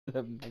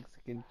The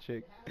Mexican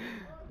chick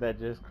that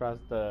just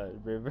crossed the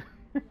river.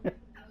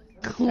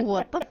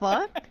 What the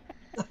fuck?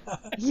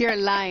 You're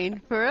lying.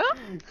 For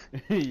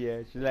real?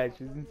 Yeah, she's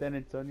in San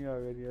Antonio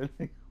already. I was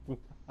like,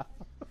 wow.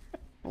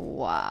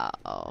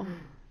 Wow.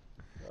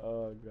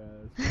 Oh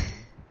god, that's funny.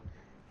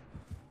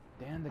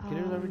 Damn, the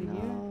killer's Oh already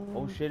here.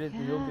 Oh no. shit, it's the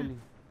Yeah. hillbilly.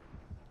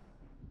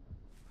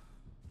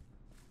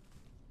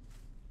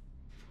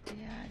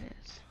 Yeah, it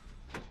is.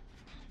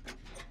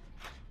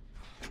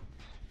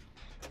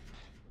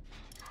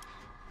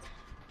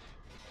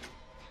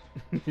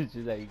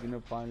 She's like, you're gonna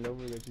fall in love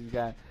with her. She's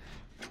got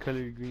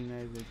colored green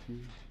eyes like you.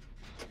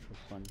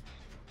 That's funny.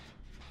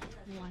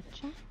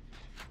 Watcha.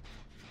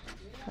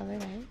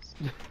 Colored eyes.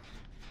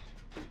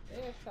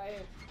 Esta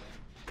es.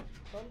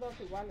 Son dos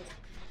iguales.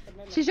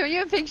 Gemelas. She showing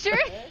you a picture?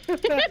 ¿Eh? Y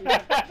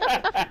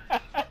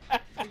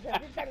se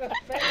pintan los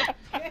pelos.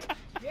 Yes,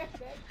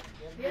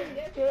 yes,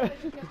 yes,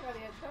 que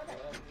traviesona.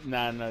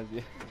 Nah, no,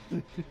 yeah. No,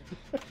 no,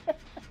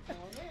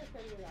 esta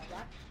es la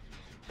vaca.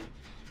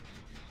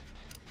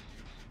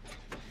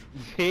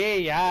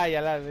 Sí,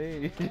 ya la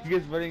vi.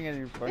 She's putting it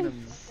in front of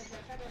me. Que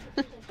sacaron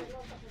así con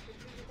pelota, porque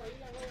dijo, ahí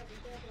la voy a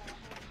meter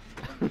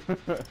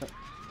a trabajar.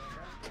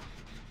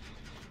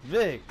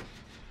 Vic.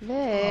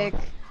 Vic,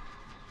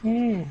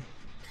 Mm.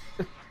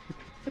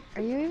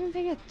 are you even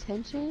paying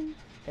attention?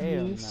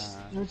 Hell Yes.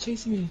 nah. They're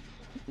chasing me.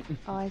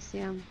 Oh, I see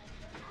him.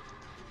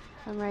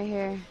 I'm right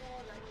here.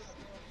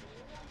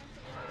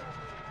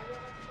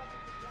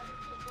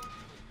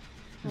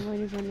 I'm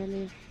waiting for him to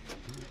leave.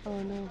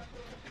 Oh no.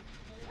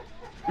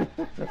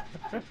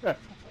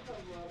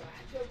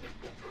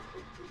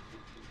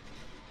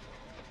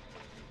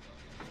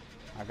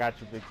 I got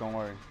you, Vic. Don't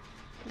worry.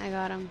 I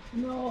got him.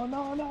 No,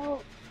 no,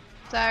 no.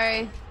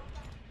 Sorry.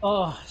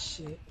 Oh,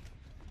 shit.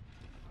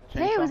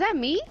 Hey, was that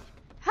me?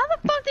 How the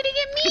fuck did he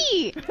get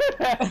me?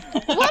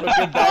 What What the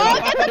fuck?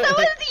 I thought that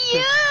was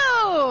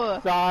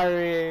you!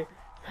 Sorry.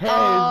 Hey,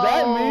 Oh, is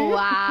that me?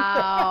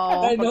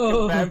 wow. I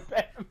know. Bam,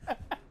 bam.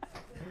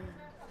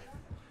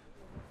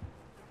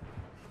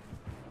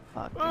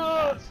 Fucking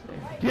Oh,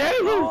 bastard. get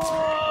him!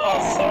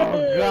 Oh,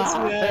 yes,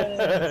 God.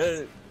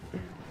 yes.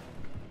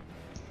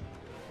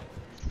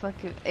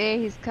 Fucking. Hey,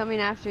 he's coming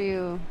after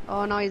you.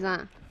 Oh, no, he's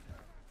not.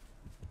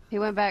 He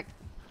went back.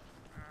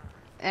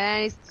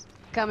 And he's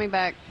coming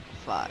back.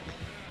 Fuck.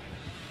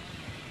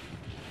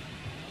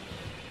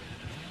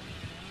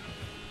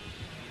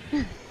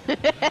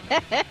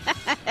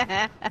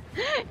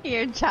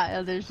 You're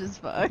childish as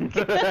fuck.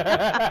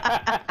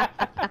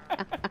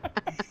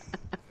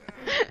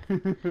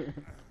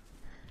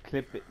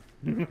 Clip it.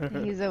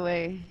 He's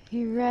away.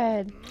 He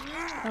ran.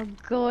 I'm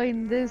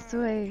going this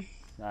way.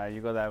 Alright,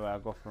 you go that way. I'll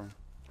go from.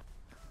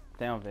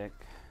 Damn, Vic.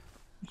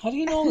 How do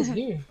you know I was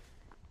here?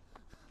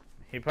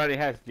 He probably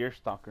has Deer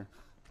Stalker.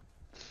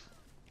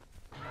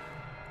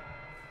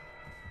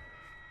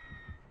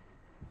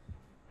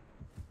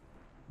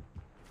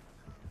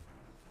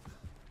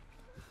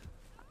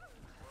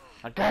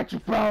 I got you,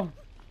 bro.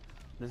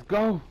 Let's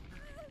go.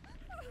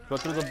 Go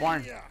through the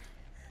barn.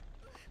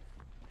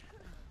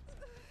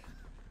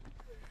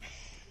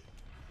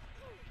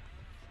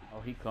 Oh,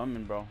 he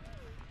coming, bro.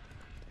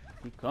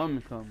 He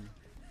coming.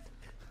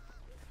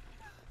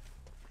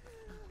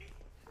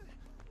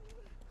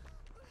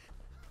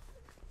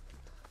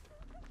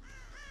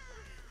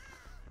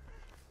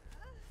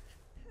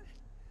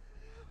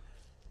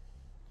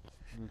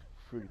 You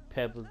Fruity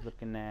Pebbles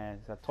looking ass.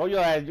 I told your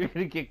ass you're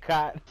gonna get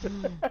caught.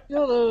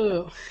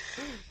 YOLO.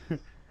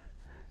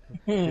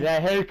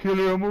 That hair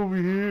killer, I'm over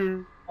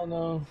here. I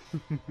know.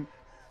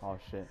 Oh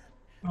shit.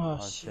 Oh,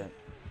 Oh shit. shit.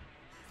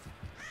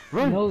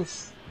 Run!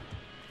 Nose.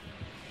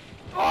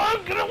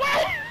 Oh, get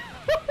away!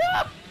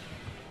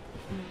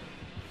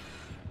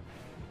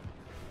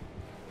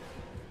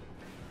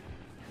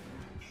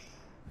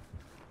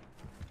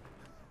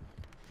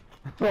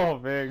 Oh,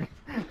 man.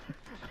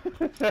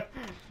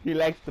 He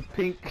likes the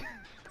pink.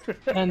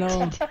 I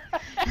know.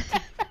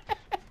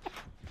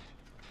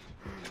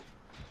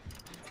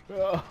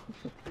 Oh,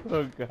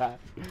 oh god.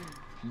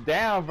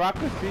 Damn, bro, I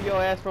could see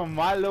your ass from a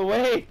mile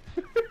away.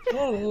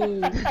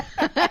 YOLO.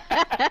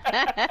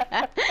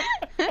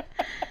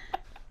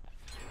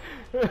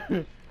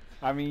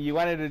 I mean, you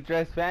wanted to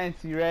dress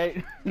fancy,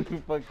 right?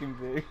 Fucking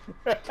big.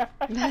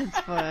 That's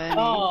funny.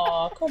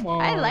 Oh, come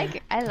on. I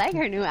like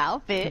her new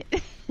outfit.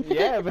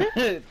 Yeah, but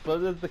so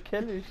does the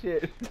killer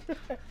shit.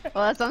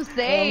 Well, that's what I'm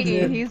saying.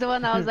 good. He's the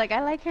one that was like,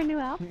 I like her new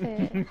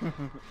outfit.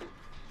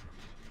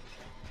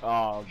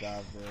 Oh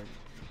god, man.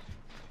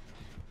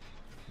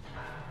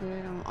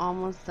 Dude, I'm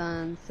almost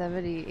done.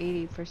 70,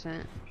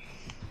 80%.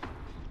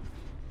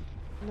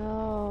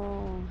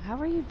 No. How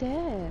are you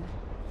dead?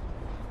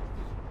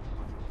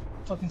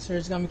 Fucking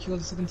Surge got me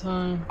killed the second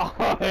time. Oh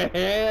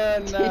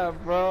hell nah,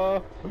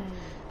 bro.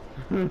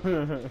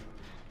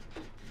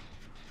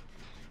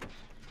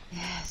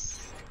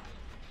 Yes.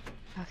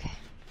 Okay.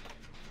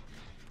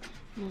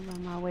 Move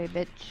on my way,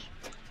 bitch.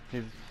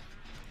 He's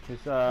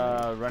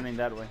running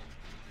that way.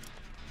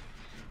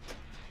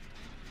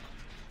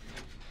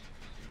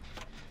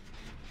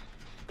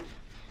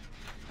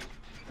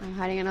 I I'm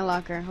hiding in a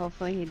locker.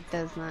 Hopefully he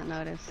does not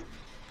notice.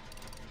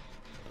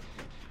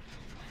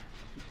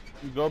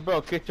 Go, bro.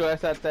 Get your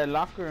ass out that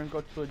locker and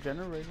go to a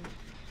generator.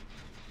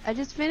 I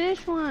just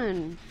finished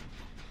one.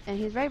 And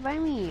he's right by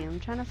me. I'm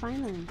trying to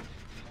find him.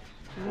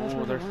 I don't know which Oh,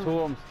 one there's I want. two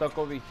of them stuck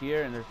over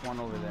here, and there's one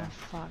over there.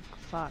 Oh,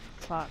 fuck.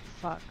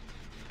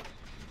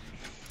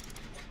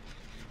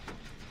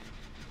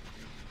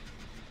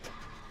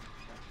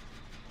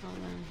 Hold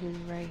on, he's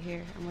right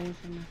here. I'm waiting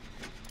for him.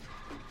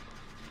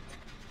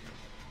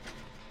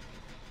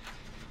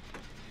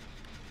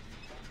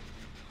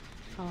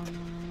 Oh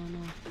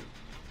no.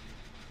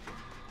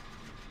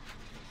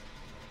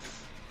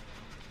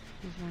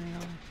 He's running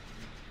over.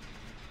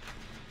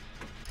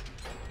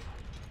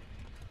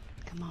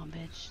 Come on,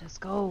 bitch. Let's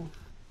go.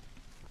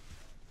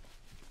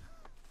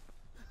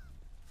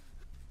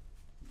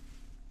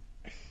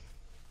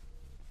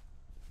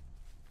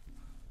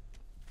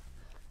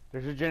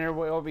 There's a generator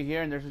way over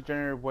here, and there's a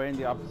generator way on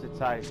the opposite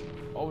side.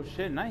 Oh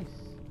shit, nice.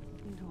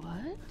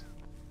 What?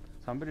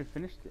 Somebody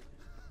finished it.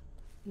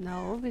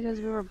 No, because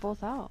we were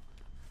both out.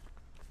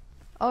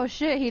 Oh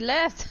shit, he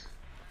left.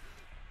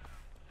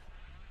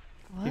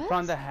 What? He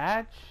found the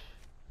hatch.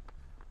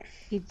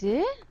 He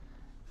did?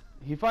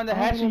 He found the Oh,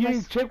 hatch, they and you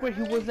must- didn't check where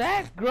he was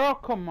at, girl.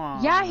 Come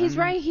on. Yeah, he's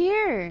right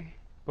here.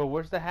 But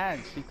where's the hatch?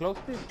 He closed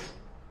it.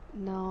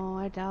 No,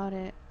 I doubt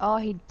it. Oh,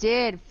 he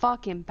did.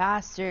 Fucking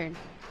bastard.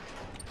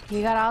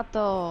 He got out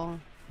though.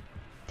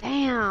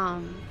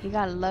 Damn. He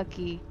got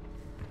lucky.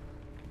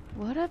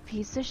 What a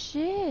piece of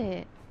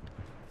shit.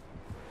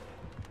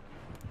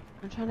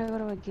 I'm trying to go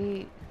to a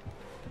gate.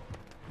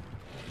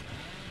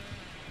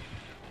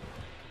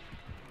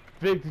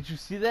 Vic, did you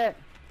see that?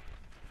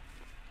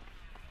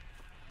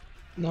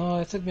 No,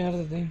 it took me out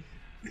of the thing.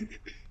 He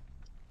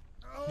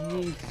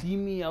didn't see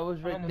me. I was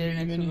right Find the there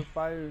mini next to the mini.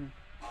 fire.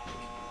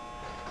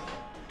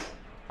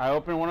 I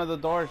opened one of the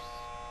doors.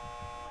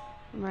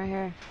 I'm right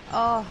here.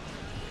 Oh,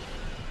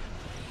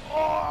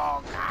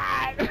 Oh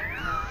God!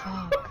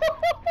 fuck.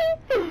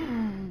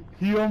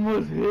 He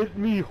almost hit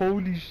me.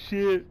 Holy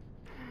shit!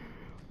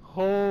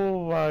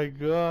 Oh my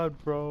God,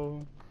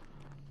 bro.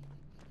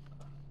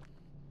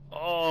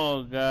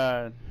 Oh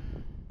God.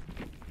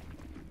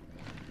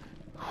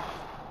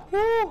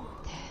 Whew.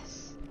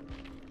 Yes.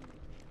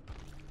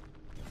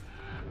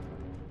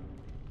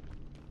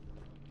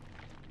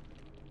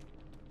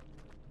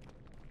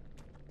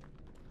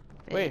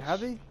 Wait, how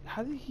did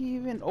he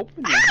even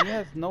open it? He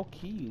has no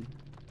key.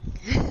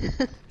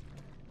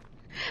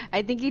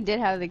 I think he did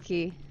have the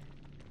key.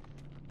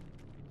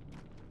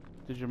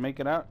 Did you make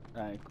it out?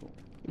 Alright, cool.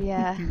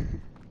 Yeah.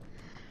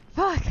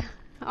 Fuck.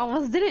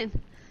 Almost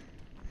didn't.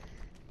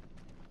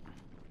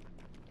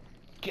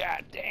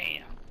 God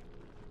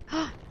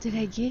damn. Did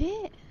I get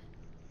it?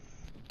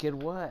 Get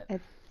what?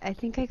 I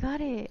think I got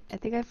it. I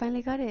think I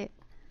finally got it.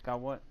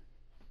 Got what?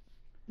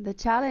 The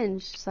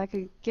challenge, so I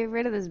could get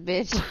rid of this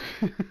bitch.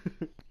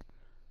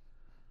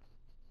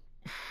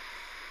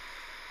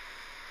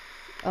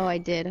 Oh, I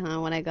did, huh?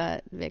 When I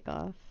got Vic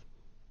off.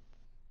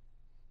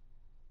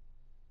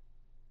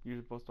 You're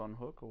supposed to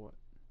unhook or what?